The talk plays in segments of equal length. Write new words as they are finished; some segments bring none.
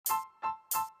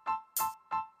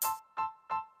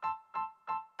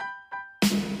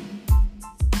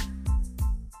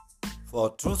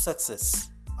For true success,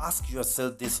 ask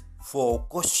yourself these four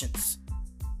questions.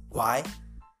 Why?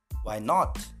 Why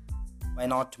not? Why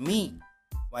not me?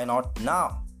 Why not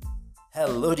now?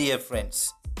 Hello, dear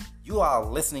friends. You are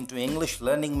listening to English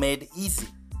Learning Made Easy,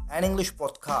 an English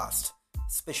podcast,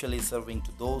 especially serving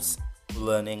to those who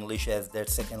learn English as their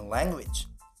second language.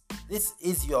 This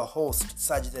is your host,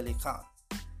 Sajid Ali Khan.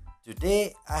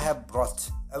 Today, I have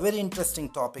brought a very interesting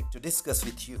topic to discuss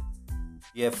with you.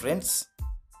 Dear friends,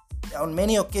 on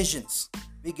many occasions,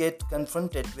 we get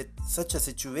confronted with such a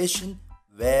situation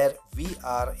where we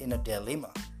are in a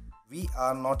dilemma. We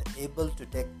are not able to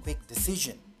take quick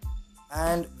decision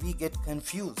and we get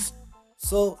confused.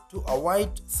 So to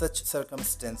avoid such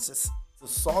circumstances, to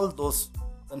solve those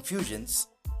confusions,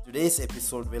 today's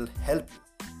episode will help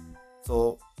you.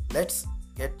 So let's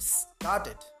get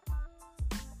started.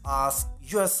 Ask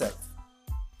yourself,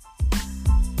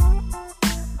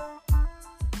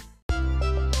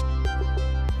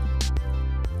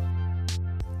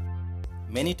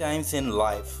 many times in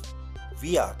life,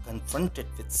 we are confronted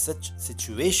with such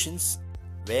situations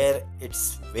where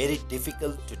it's very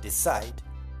difficult to decide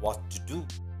what to do,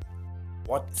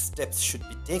 what steps should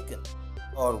be taken,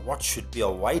 or what should be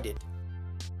avoided.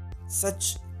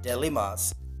 Such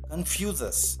dilemmas confuse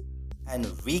us and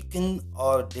weaken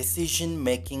our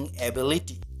decision-making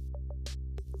ability.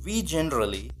 We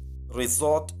generally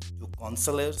resort to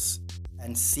counselors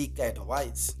and seek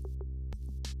advice.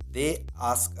 They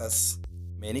ask us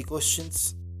many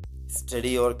questions,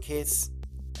 study our case,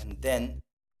 and then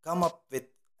come up with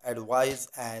advice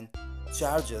and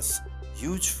charge us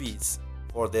huge fees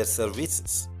for their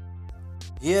services.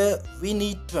 Here we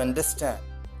need to understand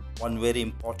one very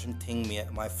important thing,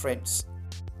 my friends,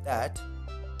 that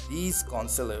these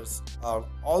counselors are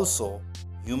also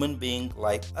human beings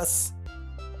like us.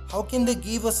 How can they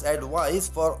give us advice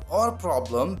for our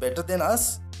problem better than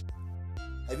us?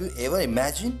 Have you ever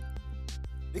imagined?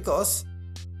 Because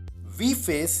we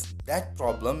face that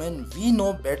problem and we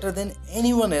know better than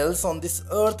anyone else on this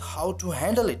earth how to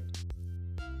handle it.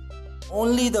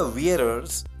 Only the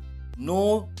wearers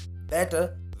know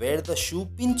better where the shoe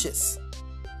pinches.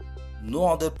 No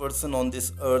other person on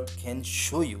this earth can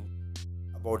show you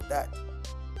about that.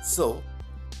 So,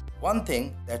 one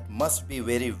thing that must be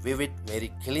very vivid,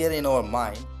 very clear in our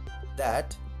mind,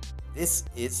 that this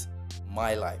is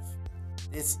my life.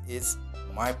 This is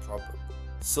my problem.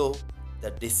 So, the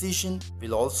decision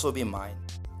will also be mine.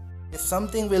 If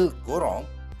something will go wrong,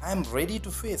 I am ready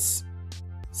to face.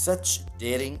 Such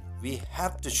daring we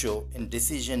have to show in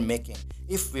decision making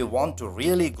if we want to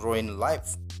really grow in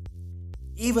life.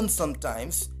 Even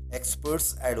sometimes,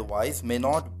 experts' advice may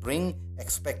not bring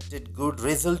expected good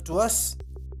result to us.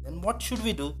 Then what should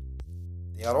we do?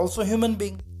 They are also human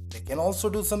beings. They can also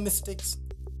do some mistakes.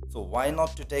 So why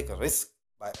not to take a risk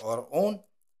by our own?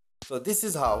 So this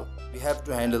is how we have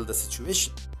to handle the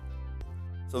situation.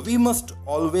 So we must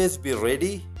always be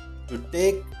ready to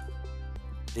take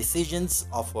decisions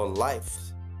of our life.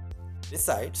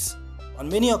 Besides, on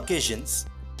many occasions,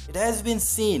 it has been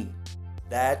seen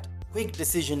that quick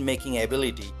decision-making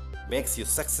ability makes you a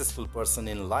successful person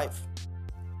in life.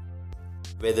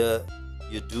 Whether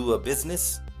you do a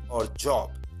business or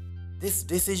job, this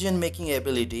decision-making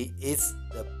ability is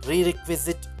the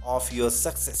prerequisite of your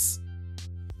success.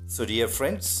 So dear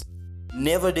friends,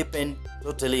 never depend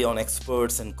totally on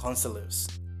experts and counselors.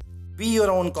 Be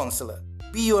your own counselor,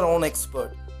 be your own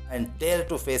expert, and dare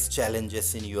to face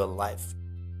challenges in your life.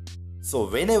 So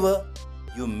whenever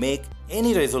you make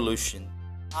any resolution,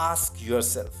 ask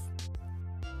yourself,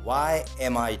 why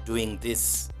am I doing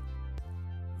this?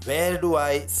 Where do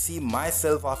I see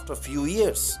myself after a few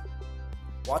years?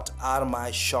 What are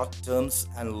my short-term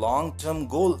and long-term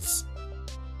goals?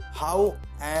 How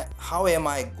am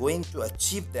I going to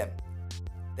achieve them?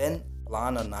 Then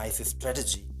plan a nice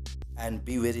strategy and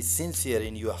be very sincere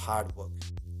in your hard work.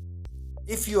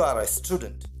 If you are a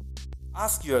student,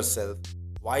 ask yourself,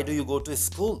 why do you go to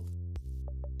school?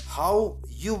 How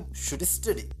you should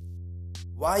study?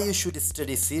 Why you should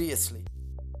study seriously?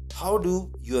 How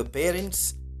do your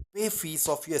parents pay fees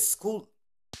of your school?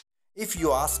 If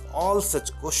you ask all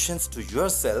such questions to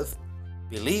yourself,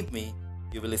 believe me,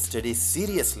 you will study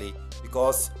seriously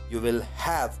because you will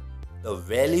have the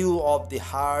value of the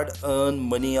hard-earned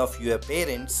money of your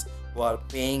parents who are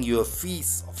paying your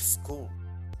fees of school.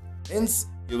 Hence,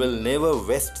 you will never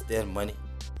waste their money.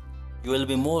 You will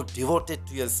be more devoted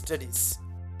to your studies.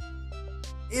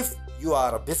 If you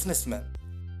are a businessman,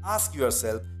 ask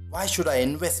yourself, why should I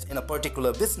invest in a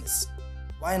particular business?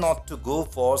 Why not to go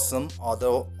for some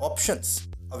other options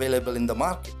available in the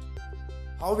market?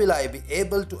 How will I be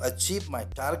able to achieve my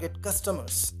target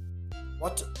customers?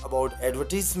 What about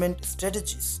advertisement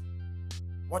strategies?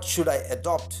 What should I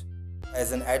adopt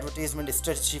as an advertisement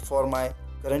strategy for my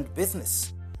current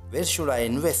business? Where should I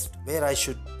invest? Where I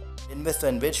should invest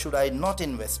and where should I not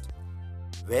invest?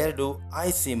 Where do I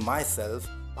see myself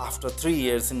after 3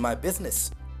 years in my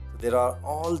business? So there are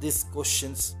all these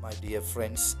questions, my dear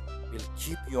friends, will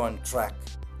keep you on track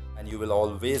and you will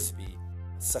always be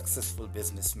a successful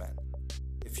businessman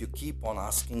if you keep on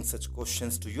asking such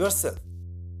questions to yourself.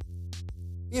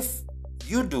 If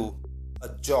you do a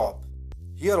job,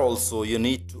 here also you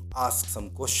need to ask some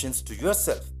questions to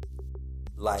yourself.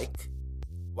 Like,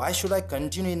 why should I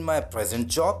continue in my present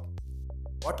job?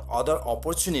 What other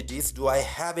opportunities do I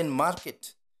have in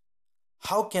market?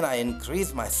 How can I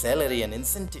increase my salary and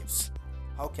incentives?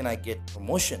 How can I get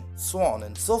promotion? So on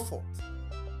and so forth.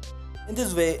 In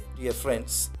this way, dear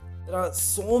friends, there are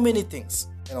so many things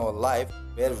in our life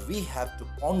where we have to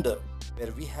ponder,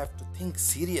 where we have to think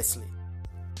seriously,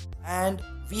 and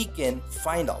we can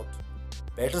find out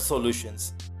better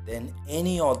solutions than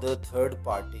any other third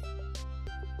party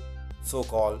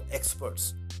so-called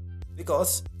experts.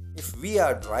 Because if we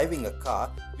are driving a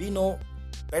car, we know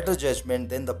better judgment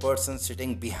than the person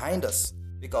sitting behind us,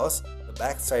 because the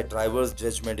backside driver's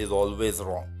judgment is always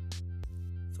wrong.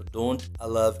 So don't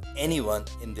allow anyone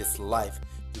in this life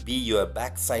to be your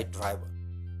backside driver.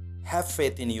 Have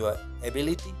faith in your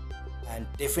ability and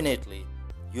definitely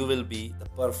you will be the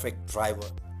perfect driver.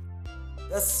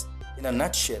 Thus, in a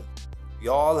nutshell, we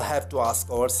all have to ask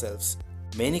ourselves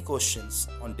many questions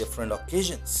on different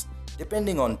occasions,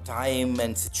 depending on time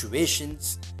and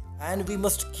situations, and we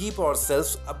must keep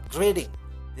ourselves upgrading.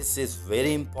 This is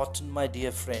very important, my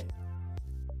dear friend.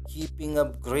 Keeping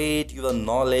upgrade your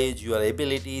knowledge, your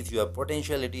abilities, your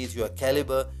potentialities, your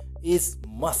caliber is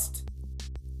must.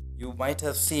 You might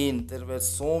have seen there were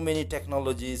so many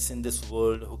technologies in this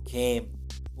world who came,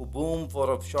 who boomed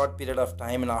for a short period of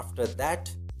time, and after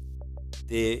that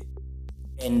they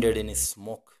ended in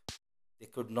smoke. They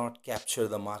could not capture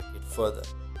the market further.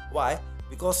 Why?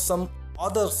 Because some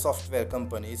other software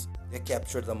companies, they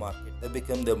captured the market, they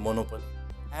became their monopoly,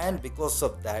 and because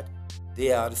of that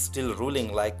they are still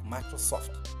ruling like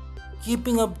Microsoft,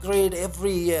 keeping upgrade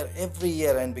every year,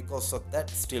 and because of that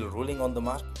still ruling on the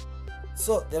market.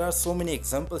 So there are so many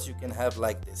examples you can have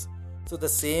like this. So the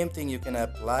same thing you can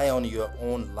apply on your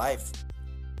own life.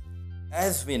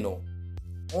 As we know,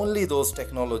 only those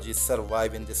technologies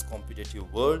survive in this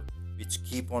competitive world which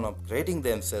keep on upgrading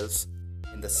themselves.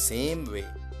 In the same way,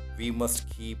 we must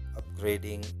keep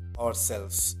upgrading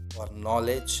ourselves, our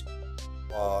knowledge,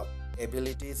 our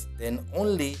abilities. Then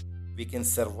only we can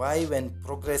survive and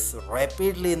progress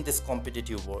rapidly in this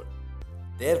competitive world.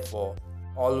 Therefore,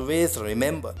 always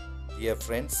remember, dear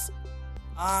friends,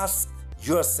 ask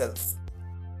yourself.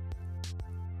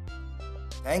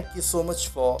 Thank you so much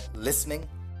for listening.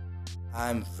 I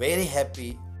am very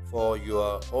happy for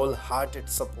your wholehearted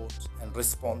support and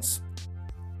response.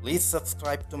 Please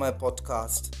subscribe to my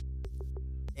podcast,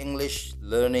 English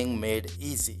Learning Made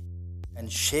Easy,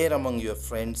 and share among your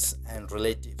friends and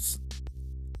relatives.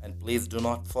 And please do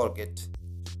not forget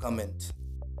to comment.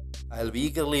 I'll be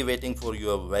eagerly waiting for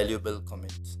your valuable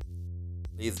comment.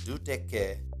 Please do take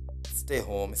care. Stay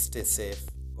home, stay safe.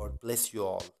 God bless you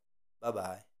all.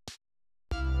 Bye-bye.